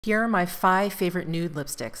Here are my 5 favorite nude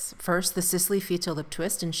lipsticks. First, the Sicily Fito Lip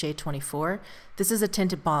Twist in shade 24. This is a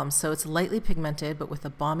tinted balm, so it's lightly pigmented but with a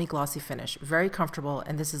balmy glossy finish. Very comfortable,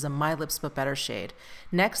 and this is a My Lips But Better shade.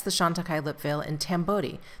 Next, the Chantecaille Lip Veil in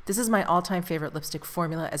Tambodi. This is my all-time favorite lipstick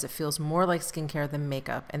formula as it feels more like skincare than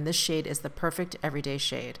makeup, and this shade is the perfect everyday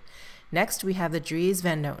shade. Next, we have the Dries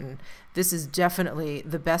Van Noten. This is definitely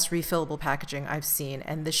the best refillable packaging I've seen,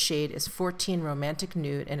 and this shade is 14 Romantic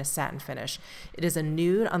Nude in a satin finish. It is a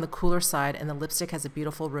nude on the cooler side, and the lipstick has a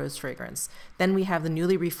beautiful rose fragrance. Then we have the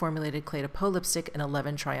newly reformulated Clé de Peau lipstick in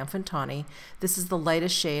 11 Triumphant Tawny. This is the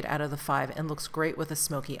lightest shade out of the 5 and looks great with a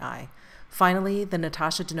smoky eye. Finally, the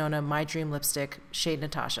Natasha Denona My Dream Lipstick, shade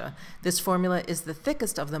Natasha. This formula is the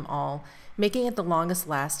thickest of them all, making it the longest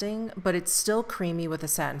lasting, but it's still creamy with a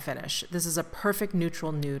satin finish. This is a perfect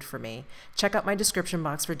neutral nude for me. Check out my description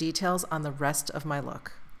box for details on the rest of my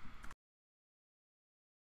look.